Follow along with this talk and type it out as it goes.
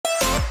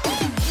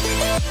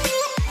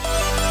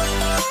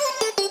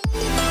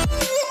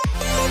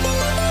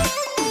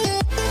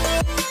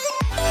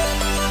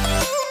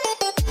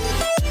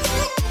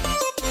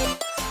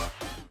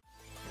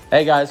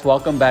Hey guys,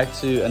 welcome back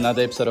to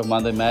another episode of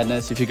Monday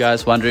Madness. If you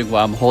guys wondering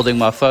why I'm holding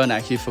my phone, I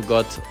actually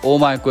forgot all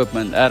my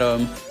equipment at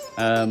home.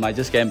 I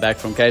just came back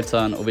from Cape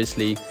Town.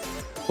 Obviously,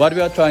 what we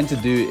are trying to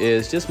do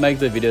is just make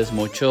the videos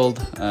more chilled.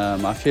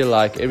 I feel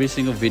like every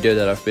single video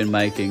that I've been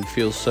making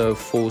feels so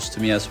forced to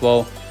me as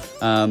well.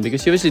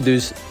 Because you obviously do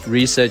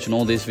research on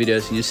all these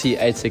videos and you see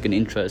 8-second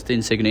intros,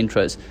 10-second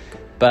intros,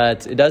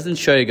 but it doesn't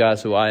show you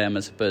guys who I am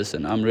as a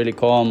person. I'm really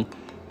calm.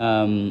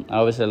 I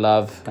obviously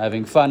love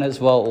having fun as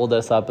well, all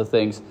those type of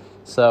things.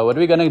 So what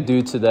we're going to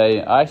do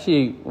today, I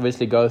actually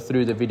obviously go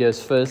through the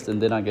videos first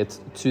and then I get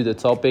to the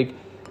topic.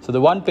 So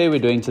the one pair we're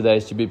doing today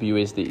is GBP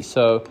USD.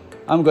 So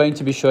I'm going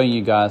to be showing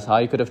you guys how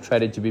you could have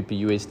traded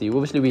GBP USD.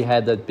 Obviously we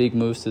had that big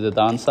moves to the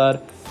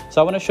downside.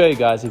 So I want to show you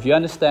guys, if you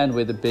understand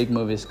where the big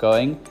move is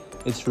going,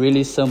 it's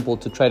really simple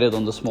to trade it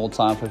on the small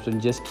time frames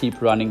and just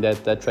keep running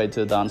that trade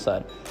to the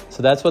downside.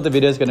 So that's what the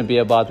video is going to be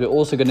about. We're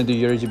also going to do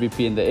Euro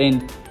GBP in the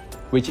end,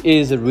 which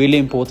is a really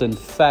important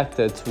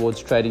factor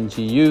towards trading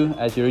GU,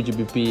 as Euro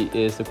GBP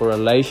is the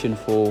correlation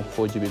for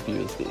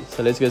GBP USD.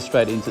 So let's get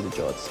straight into the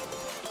charts.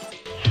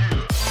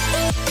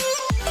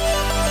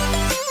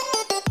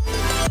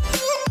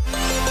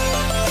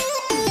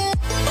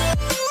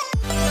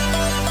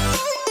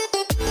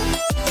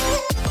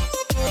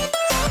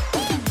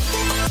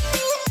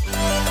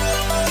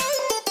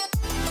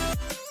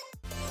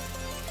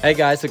 Hey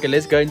guys, okay,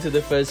 let's go into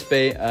the first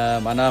pair.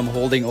 I know I'm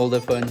holding all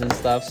the phones and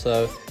stuff,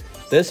 so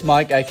this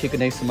mic actually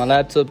connects to my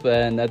laptop,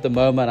 and at the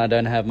moment I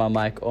don't have my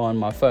mic on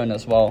my phone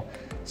as well.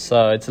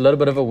 So it's a little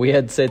bit of a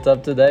weird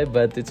setup today,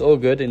 but it's all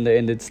good. In the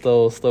end, it's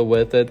still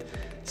worth it.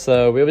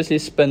 So we obviously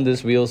spin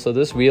this wheel. So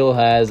this wheel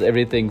has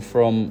everything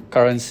from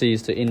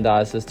currencies to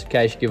indices to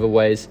cash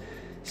giveaways.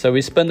 So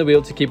we spin the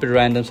wheel to keep it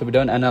random so we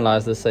don't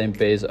analyze the same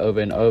pairs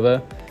over and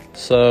over.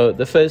 So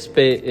the first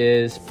pair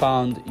is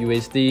Pound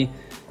USD.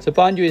 So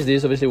Pound USD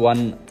is obviously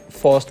one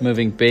fast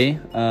moving pair.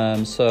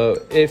 So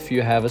if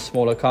you have a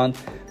small account,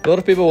 a lot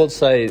of people will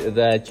say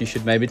that you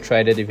should maybe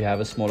trade it if you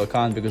have a small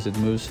account because it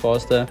moves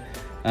faster.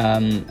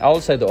 I will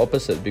say the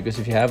opposite, because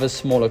if you have a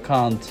small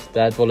account,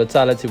 that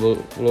volatility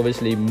will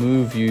obviously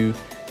move you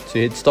to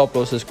hit stop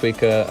losses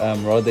quicker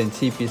rather than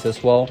TPs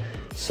as well.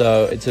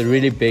 So it's a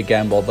really big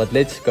gamble. But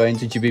let's go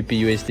into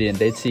GBP USD and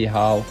let's see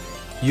how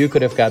you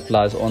could have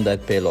capitalized on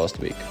that pair last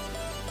week.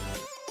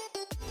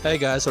 Hey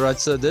guys, alright,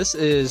 so this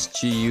is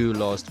GU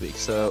last week.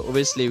 So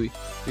obviously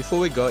before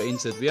we go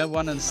into it, we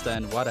want to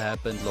understand what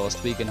happened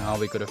last week and how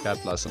we could have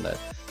capitalized on that.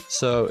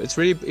 So it's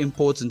really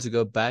important to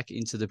go back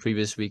into the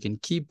previous week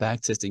and keep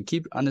backtesting,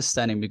 keep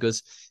understanding,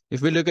 because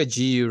if we look at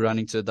GU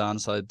running to the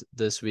downside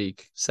this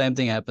week, same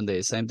thing happened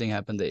there, same thing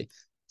happened there,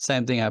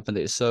 same thing happened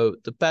there. So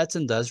the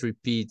pattern does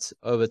repeat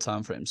over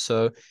time frames.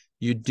 So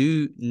you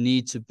do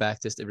need to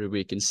backtest every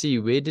week and see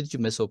where did you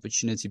miss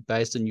opportunity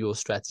based on your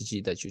strategy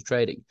that you're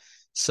trading.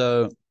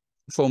 So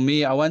for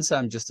me, I won't say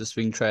I'm just a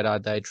swing trader, I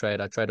day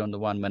trade, I trade on the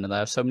 1 minute. I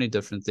have so many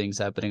different things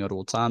happening at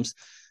all times,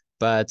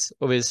 but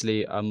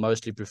obviously I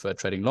mostly prefer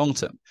trading long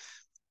term.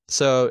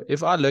 So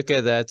if I look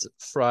at that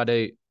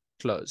Friday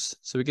close,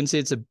 so we can see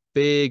it's a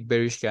big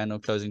bearish candle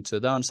closing to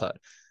the downside.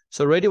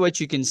 So already what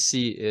you can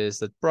see is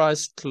that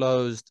price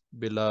closed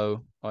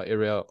below our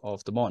area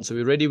of demand. So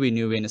we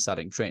knew we're in a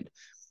selling trend.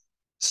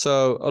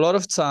 So a lot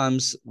of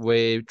times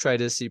where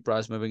traders see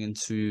price moving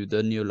into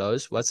the new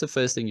lows, what's the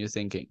first thing you're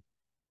thinking?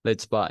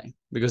 Let's buy,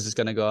 because it's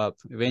going to go up.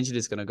 Eventually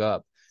it's going to go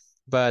up.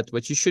 But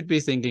what you should be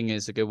thinking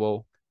is, okay,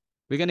 well,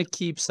 we're going to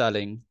keep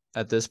selling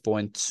at this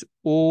point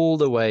all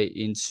the way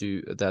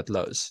into that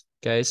lows.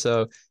 Okay,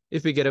 so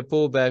if we get a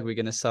pullback, we're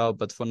going to sell,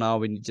 but for now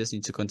we just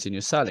need to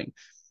continue selling.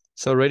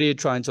 So already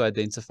trying to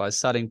identify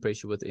selling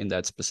pressure within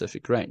that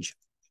specific range.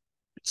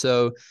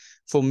 So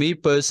for me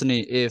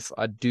personally, if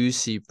I do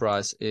see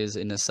price is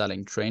in a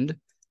selling trend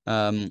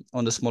on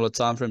the smaller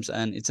time frames,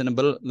 and it's in a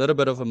little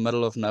bit of a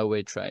middle of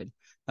nowhere trade,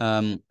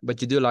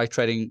 but you do like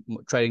trading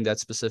that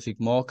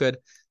specific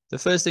market, the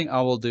first thing I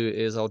will do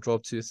is I'll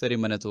drop to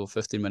 30-minute or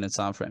 15-minute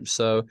time frame.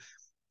 So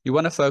you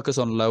want to focus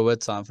on lower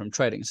time frame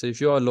trading. So if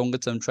you are a longer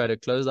term trader,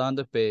 close down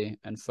the pair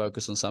and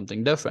focus on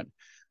something different.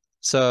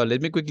 So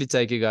let me quickly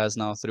take you guys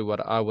now through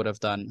what I would have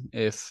done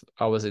if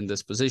I was in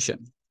this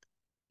position.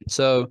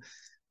 So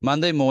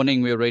Monday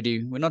morning, we're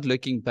not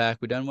looking back.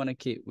 We don't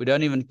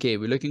even care.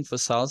 We're looking for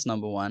sales,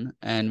 number one,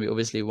 and we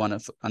obviously want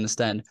to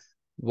understand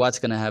what's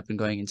going to happen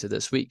going into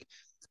this week.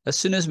 As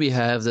soon as we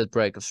have that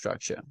break of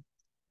structure,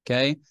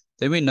 okay,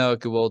 then we know,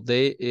 okay, well,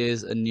 there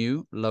is a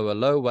new lower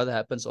low. What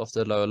happens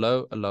after a lower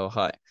low? A lower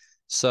high.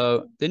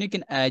 So then you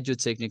can add your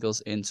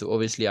technicals in to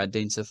obviously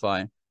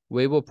identify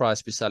where will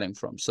price be selling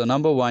from. So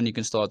number one, you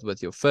can start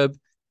with your fib,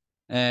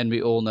 and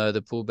we all know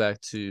the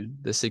pullback to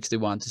the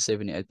 61 to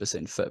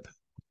 78% fib.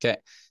 Okay,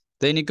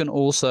 then you can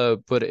also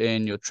put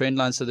in your trend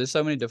line. So there's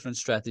so many different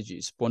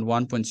strategies.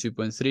 0.1, 0.2,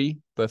 0.3,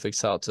 perfect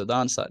sell to the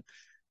downside.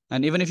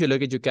 And even if you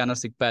look at your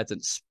candlestick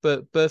patterns,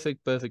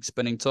 perfect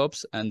spinning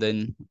tops and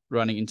then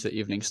running into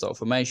evening star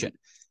formation.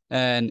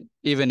 And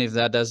even if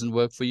that doesn't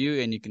work for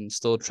you, and you can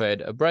still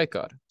trade a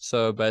breakout.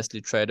 So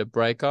basically trade a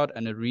breakout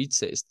and a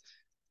retest.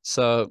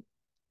 So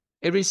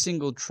every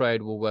single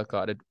trade will work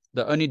out.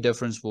 The only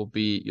difference will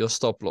be your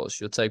stop loss,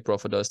 your take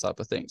profit, those type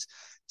of things.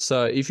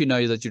 So if you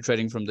know that you're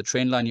trading from the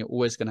trend line, you're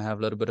always going to have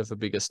a little bit of a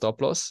bigger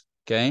stop loss.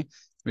 Okay.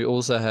 We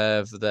also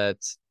have that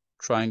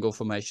triangle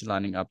formation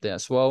lining up there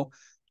as well.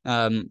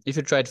 If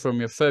you trade from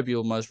your fib,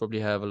 you'll most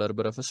probably have a little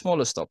bit of a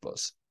smaller stop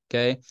loss.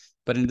 Okay.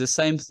 But in the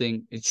same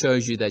thing, it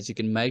shows you that you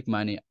can make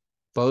money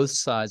both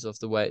sides of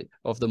the way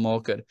of the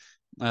market,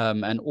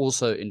 and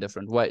also in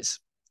different ways.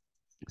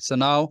 So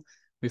now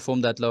we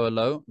form that lower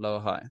low, lower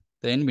high.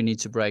 Then we need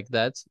to break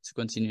that to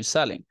continue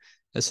selling.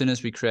 As soon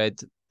as we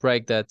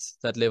break that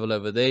level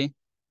over there,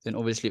 then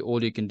obviously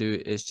all you can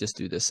do is just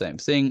do the same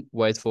thing,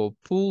 wait for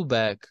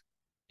pullback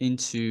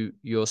into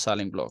your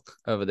selling block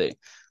over there.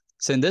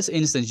 So in this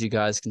instance, you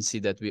guys can see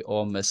that we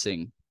are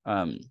missing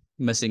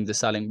the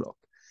selling block.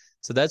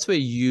 So that's where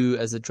you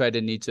as a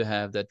trader need to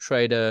have that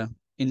trader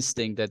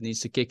instinct that needs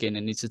to kick in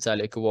and needs to tell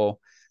you,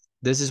 well,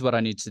 this is what I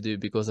need to do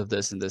because of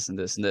this and this and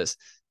this and this.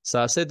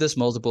 So I've said this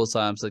multiple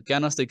times that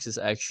candlesticks is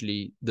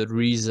actually the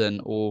reason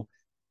or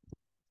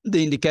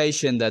the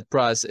indication that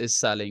price is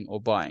selling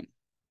or buying.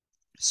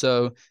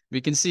 So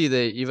we can see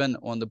that even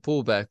on the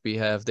pullback,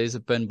 there's a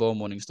pin bar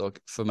Morningstar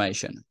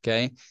formation.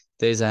 Okay.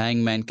 There's a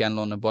hangman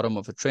candle on the bottom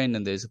of a trend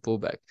and there's a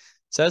pullback.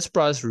 So as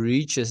price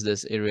reaches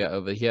this area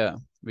over here,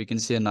 we can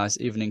see a nice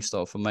evening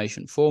star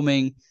formation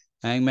forming,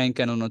 hangman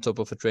candle on top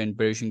of a trend,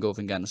 bearish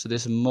engulfing candle. So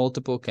there's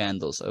multiple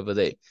candles over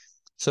there.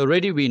 So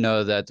already we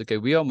know that, okay,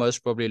 we are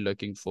most probably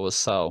looking for a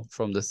sell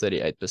from the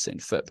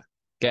 38% fib.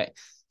 Okay.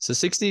 So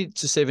 61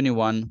 to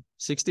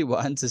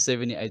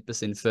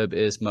 78% fib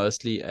is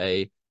mostly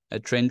a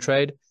trend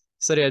trade.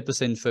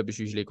 38% fib is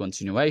usually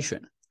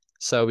continuation.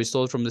 So we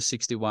start from the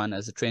 61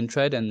 as a trend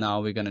trade, and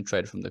now we're going to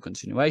trade from the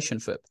continuation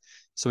fib.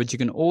 So what you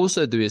can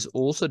also do is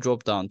also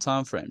drop down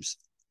time frames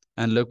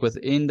and look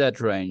within that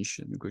range.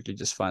 Let me quickly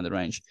just find the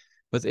range.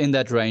 Within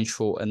that range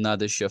for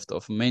another shift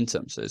of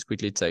momentum. So let's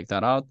quickly take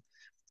that out.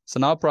 So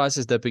now price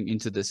is dipping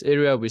into this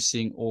area. We're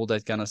seeing all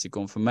that candlestick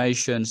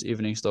confirmations,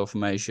 evening star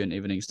formation,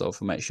 evening star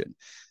formation.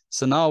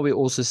 So now we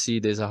also see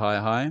there's a high,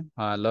 high,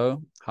 high,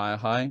 low, high,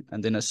 high.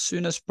 And then as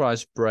soon as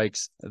price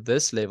breaks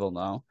this level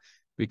now,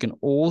 we can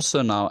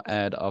also now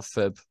add our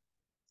fib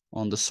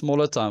on the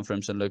smaller time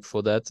frames and look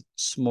for that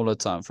smaller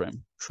time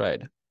frame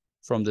trade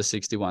from the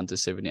 61 to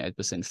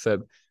 78%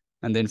 fib.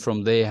 And then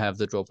from there have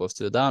the drop off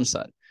to the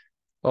downside.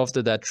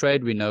 After that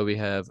trade, we know we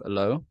have a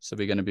low. So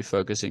we're going to be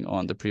focusing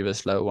on the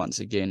previous low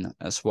once again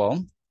as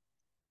well.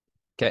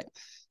 Okay.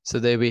 So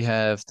there we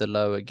have the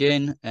low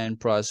again and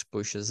price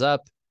pushes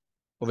up.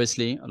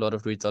 Obviously, a lot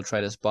of retail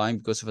traders buying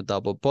because of a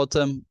double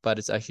bottom, but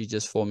it's actually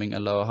just forming a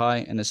lower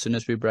high. And as soon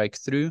as we break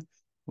through,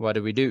 what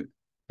do? We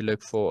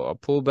look for a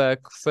pullback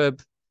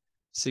fib,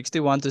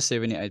 61 to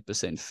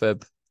 78%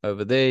 fib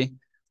over there,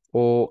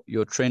 or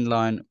your trend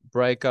line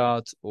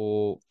breakout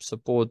or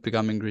support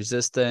becoming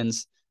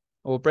resistance,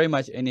 or pretty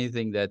much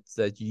anything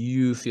that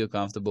you feel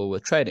comfortable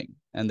with trading.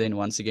 And then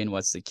once again,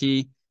 what's the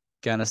key?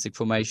 Candlestick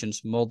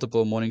formations,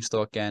 multiple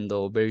Morningstar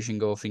candle, bearish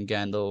engulfing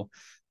candle,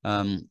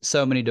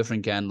 so many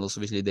different candles.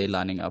 Obviously, they're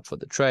lining up for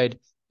the trade,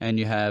 and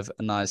you have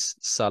a nice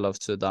sell-off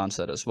to the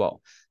downside as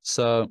well.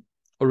 So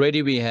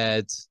already we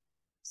had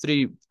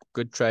 3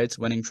 good trades,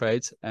 winning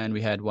trades, and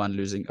we had one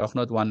losing,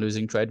 not one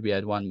losing trade, we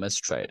had one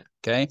missed trade.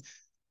 Okay,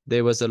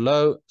 there was a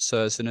low.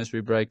 So as soon as we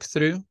break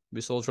through,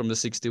 we sold from the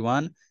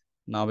 61.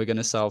 Now we're going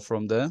to sell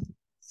from the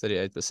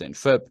 38%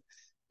 fib.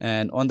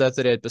 And on that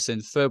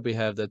 38% fib, we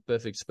have that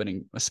perfect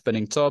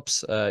spinning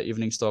tops,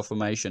 evening star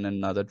formation, and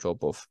another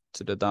drop off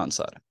to the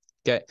downside.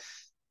 Okay,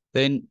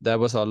 then that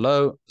was our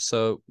low.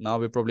 So now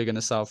we're probably going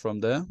to sell from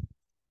the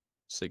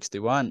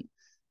 61.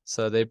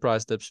 So they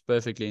price dips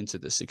perfectly into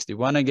the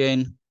 61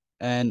 again,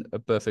 and a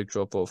perfect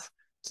drop off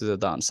to the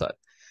downside.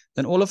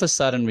 Then all of a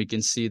sudden we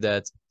can see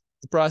that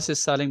the price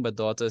is selling, but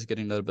data is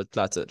getting a little bit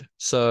cluttered.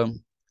 So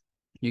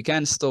you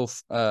can still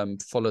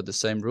follow the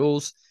same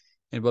rules.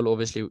 It will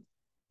obviously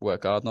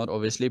work out, not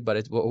obviously, but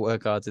it will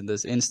work out in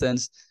this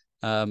instance.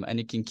 And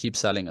you can keep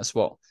selling as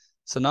well.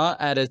 So now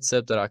added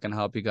tip that I can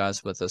help you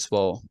guys with as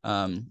well.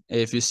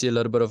 If you see a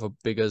little bit of a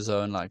bigger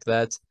zone like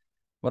that,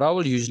 what I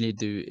will usually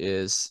do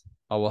is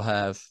I will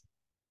have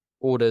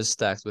orders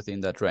stacked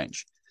within that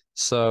range.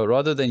 So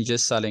rather than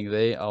just selling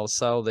there, I'll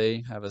sell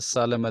there, have a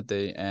sell limit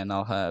there, and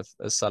I'll have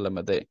a sell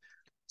limit there.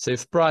 So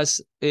if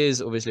price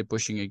is obviously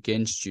pushing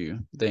against you,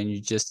 then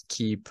you just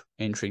keep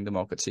entering the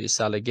market. So you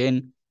sell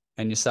again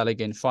and you sell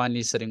again,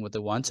 finally sitting with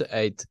the 1 to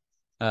 8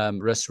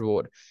 risk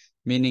reward,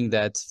 meaning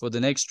that for the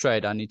next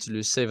trade, I need to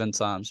lose 7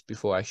 times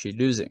before actually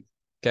losing.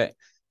 Okay,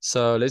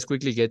 so let's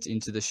quickly get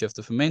into the shift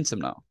of momentum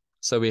now.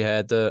 So we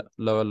had the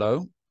lower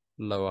low,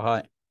 lower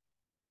high,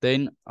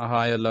 then a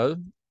higher low,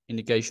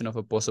 indication of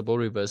a possible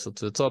reversal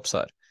to the top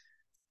side.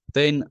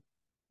 Then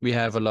we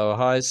have a lower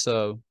high,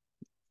 so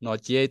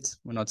not yet,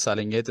 we're not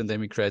selling yet, and then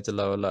we create a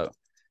lower low.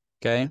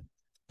 Okay,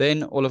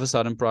 then all of a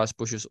sudden price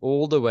pushes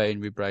all the way and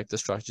we break the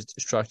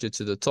structure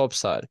to the top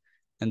side,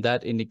 and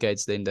that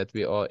indicates then that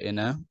we are in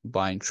a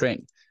buying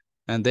trend.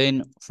 And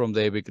then from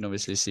there we can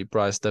obviously see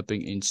price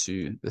dipping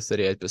into the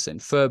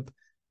 38% fib,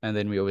 and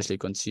then we obviously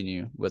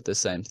continue with the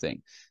same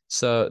thing.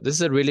 So this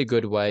is a really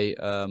good way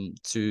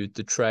to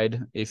trade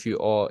if you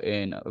are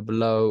in a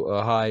below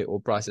or high or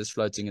prices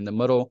floating in the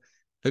middle.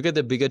 Look at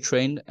the bigger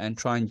trend and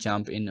try and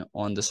jump in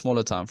on the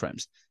smaller time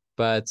frames.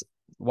 But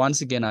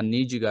once again, I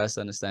need you guys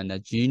to understand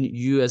that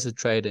you as a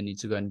trader need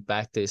to go and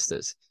backtest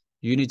this.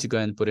 You need to go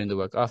and put in the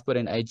work. I've put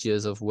in 8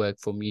 years of work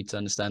for me to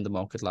understand the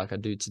market like I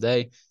do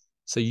today.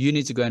 So you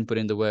need to go and put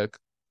in the work,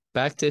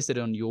 backtest it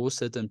on your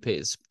certain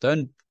pairs.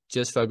 Don't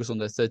just focus on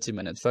the 30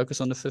 minutes,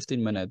 focus on the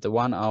 15 minute, the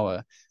 1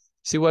 hour,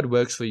 see what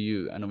works for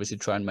you, and obviously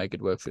try and make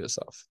it work for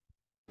yourself.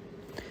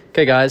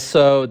 Okay guys,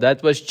 so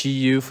that was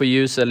GU for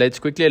you. So let's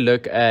quickly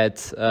look at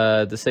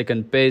the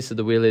second pair. So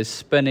the wheel is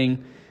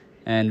spinning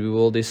and we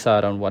will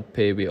decide on what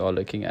pair we are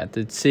looking at.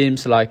 It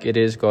seems like it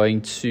is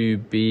going to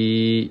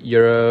be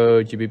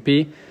Euro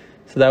GBP.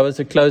 So that was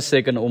a close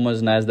second,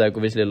 almost NASDAQ.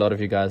 Obviously a lot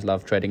of you guys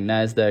love trading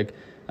NASDAQ.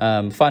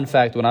 Fun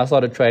fact, when I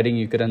started trading,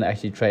 you couldn't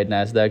actually trade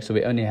NASDAQ, so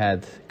we only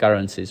had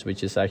currencies,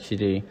 which is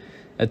actually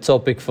a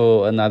topic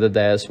for another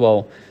day as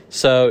well.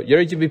 So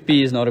Euro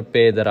GBP is not a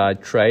pair that I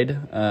trade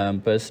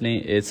personally.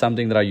 It's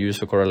something that I use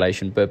for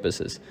correlation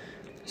purposes.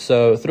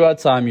 So throughout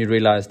time, you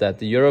realize that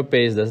the Euro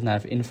pairs doesn't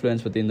have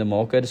influence within the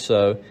market.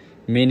 So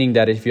meaning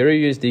that if Euro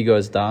USD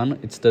goes down,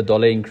 it's the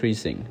dollar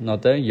increasing,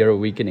 not the Euro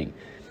weakening.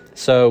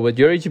 So with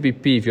Euro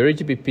GBP, if Euro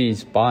GBP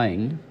is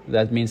buying,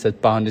 that means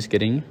that pound is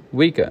getting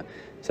weaker.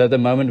 So at the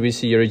moment we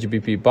see Euro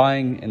GBP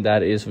buying, and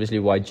that is obviously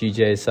why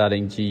GJ is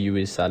selling, GU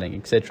is selling,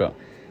 etc.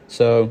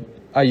 So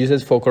I use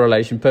it for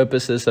correlation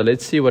purposes. So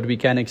let's see what we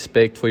can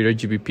expect for Euro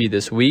GBP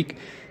this week.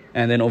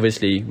 And then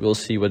obviously we'll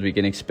see what we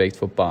can expect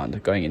for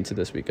pound going into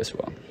this week as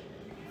well.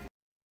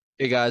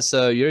 Okay guys,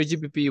 so Euro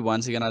GBP,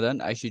 once again, I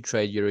don't actually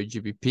trade Euro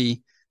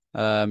GBP.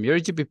 Euro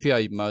GBP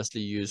I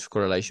mostly use for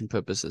correlation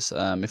purposes.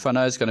 If I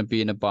know it's going to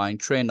be in a buying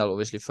trend, I'll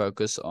obviously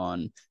focus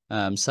on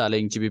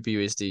selling GBP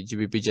USD,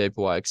 GBP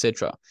JPY,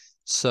 etc.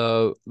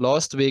 So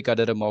last week I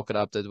did a market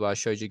update where I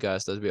showed you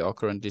guys that we are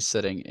currently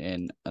sitting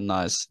in a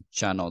nice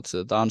channel to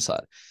the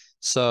downside.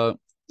 So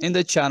in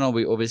the channel,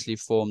 we obviously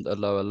formed a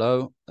lower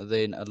low,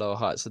 then a lower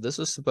high. So this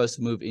was supposed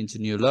to move into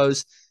new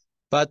lows,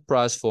 but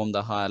price formed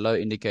a higher low,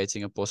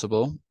 indicating a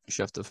possible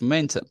shift of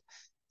momentum.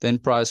 Then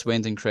price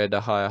went and created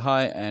a higher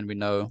high, and we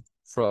know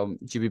from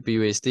GBP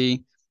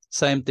USD,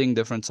 same thing,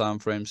 different time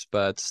frames,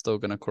 but still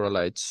going to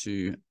correlate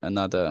to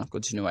another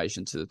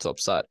continuation to the top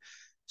side.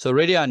 So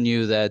already I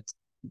knew that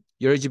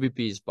Euro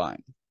GBP is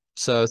buying.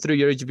 So through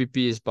Euro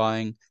GBP is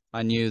buying,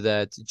 I knew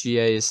that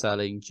GA is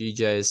selling,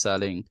 GJ is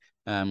selling,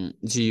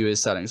 GU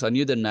is selling. So I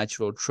knew the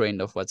natural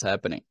trend of what's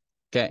happening.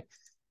 Okay.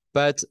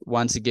 But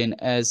once again,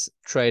 as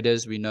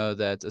traders, we know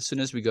that as soon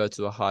as we go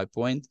to a high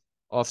point,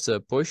 after a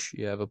push,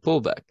 you have a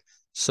pullback.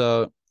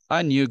 So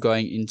I knew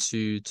going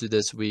into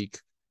this week,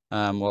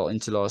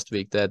 into last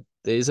week, that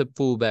there is a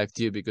pullback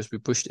due because we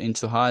pushed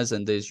into highs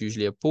and there's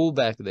usually a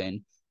pullback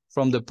then.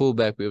 From the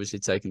pullback, we're obviously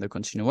taking the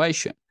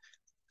continuation.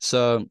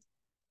 So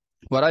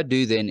what I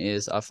do then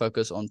is I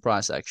focus on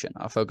price action.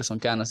 I focus on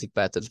candlestick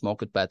patterns,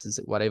 market patterns,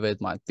 whatever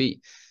it might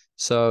be.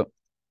 So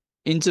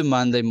into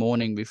Monday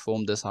morning, we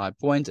formed this high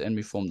point and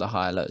we formed the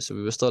high low. So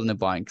we were still in a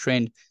buying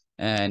trend.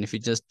 And if you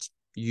just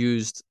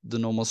used the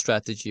normal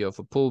strategy of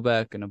a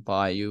pullback and a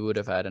buy, you would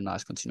have had a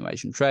nice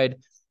continuation trade.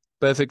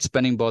 Perfect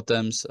spinning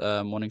bottoms,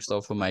 morning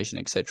star formation,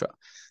 etc.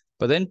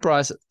 But then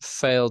price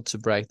failed to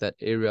break that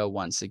area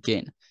once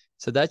again.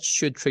 So that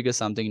should trigger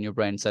something in your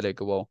brain. Say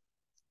like, well,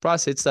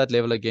 price hits that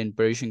level again,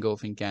 bearish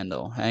engulfing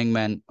candle,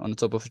 hangman on the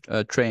top of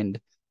a trend,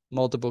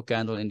 multiple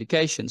candle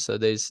indications. So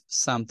there's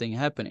something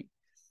happening.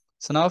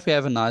 So now if we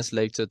have a nice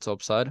leg to the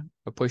top side,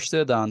 a push to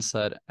the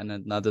downside, and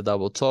another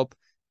double top,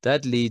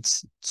 that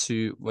leads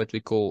to what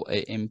we call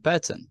a M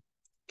pattern.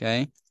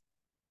 Okay.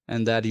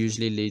 And that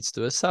usually leads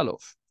to a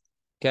sell-off.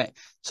 Okay.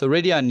 So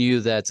already I knew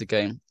that,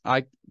 okay,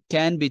 I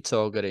can be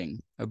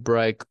targeting a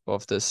break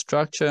of the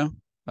structure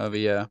over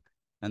here.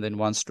 And then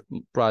once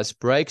price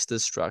breaks the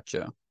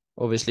structure,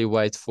 obviously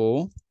wait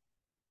for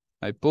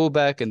a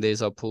pullback, and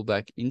there's our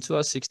pullback into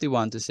our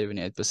 61 to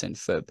 78%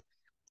 fib.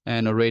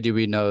 And already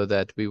we know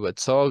that we were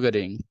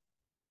targeting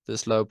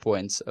this low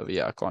points over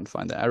here. I can't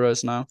find the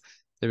arrows now.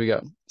 There we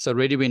go. So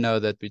already we know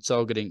that we're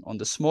targeting on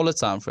the smaller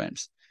time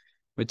frames.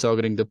 We're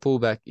targeting the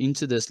pullback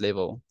into this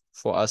level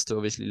for us to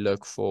obviously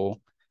look for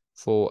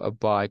a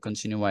buy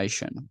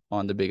continuation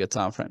on the bigger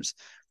time frames.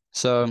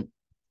 So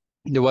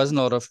there wasn't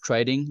a lot of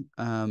trading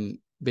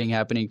being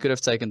happening. You could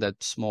have taken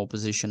that small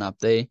position up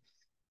there,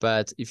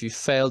 but if you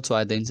fail to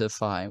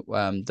identify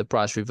the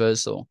price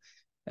reversal,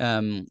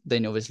 then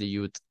obviously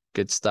you would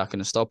get stuck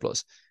in a stop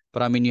loss.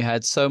 But I mean, you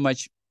had so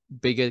much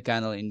bigger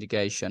candle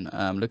indication.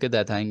 Look at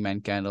that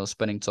hangman candle,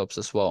 spinning tops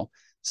as well.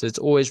 So it's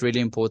always really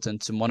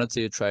important to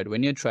monitor your trade.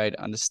 When you trade,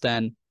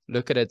 understand,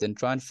 look at it, and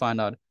try and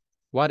find out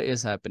what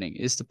is happening.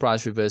 Is the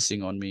price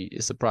reversing on me?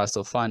 Is the price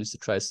still fine? Is the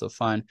trade still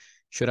fine?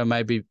 Should I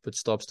maybe put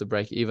stops to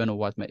break even, or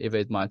whatever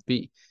it might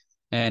be?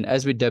 And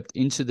as we dipped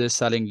into the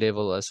selling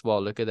level as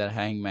well, look at that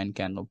hangman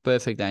candle,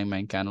 perfect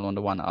hangman candle on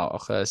the 1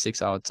 hour,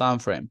 6 hour time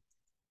frame.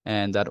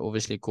 and that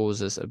obviously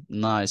causes a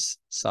nice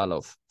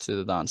sell-off to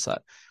the downside.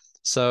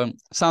 So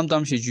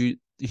sometimes you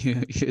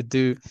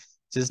do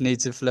just need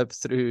to flip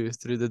through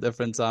the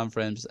different time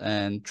frames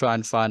and try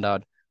and find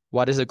out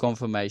what is a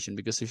confirmation,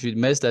 because if you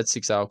miss that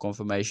 6-hour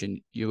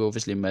confirmation, you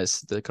obviously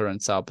miss the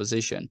current sell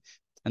position.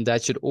 And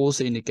that should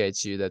also indicate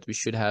to you that we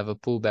should have a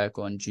pullback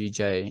on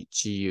GJ,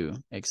 GU,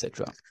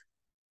 etc.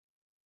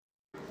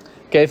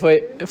 Okay,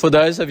 for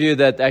those of you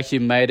that actually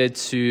made it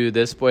to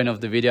this point of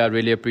the video, I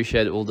really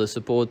appreciate all the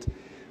support.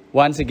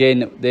 Once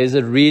again, there's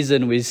a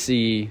reason we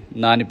see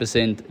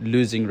 90%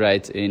 losing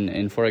rate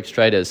in Forex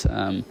traders.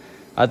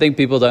 I think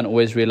people don't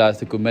always realize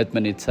the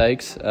commitment it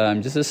takes.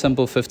 Just a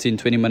simple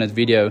 15-20 minute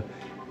video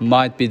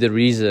might be the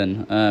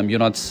reason you're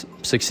not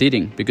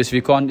succeeding, because if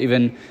you can't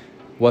even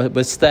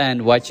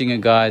withstand watching a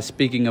guy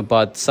speaking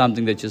about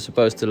something that you're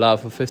supposed to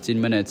love for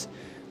 15 minutes,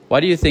 what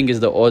do you think is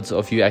the odds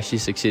of you actually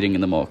succeeding in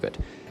the market?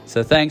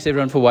 So thanks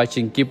everyone for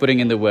watching, keep putting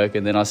in the work,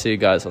 and then I'll see you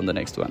guys on the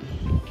next one.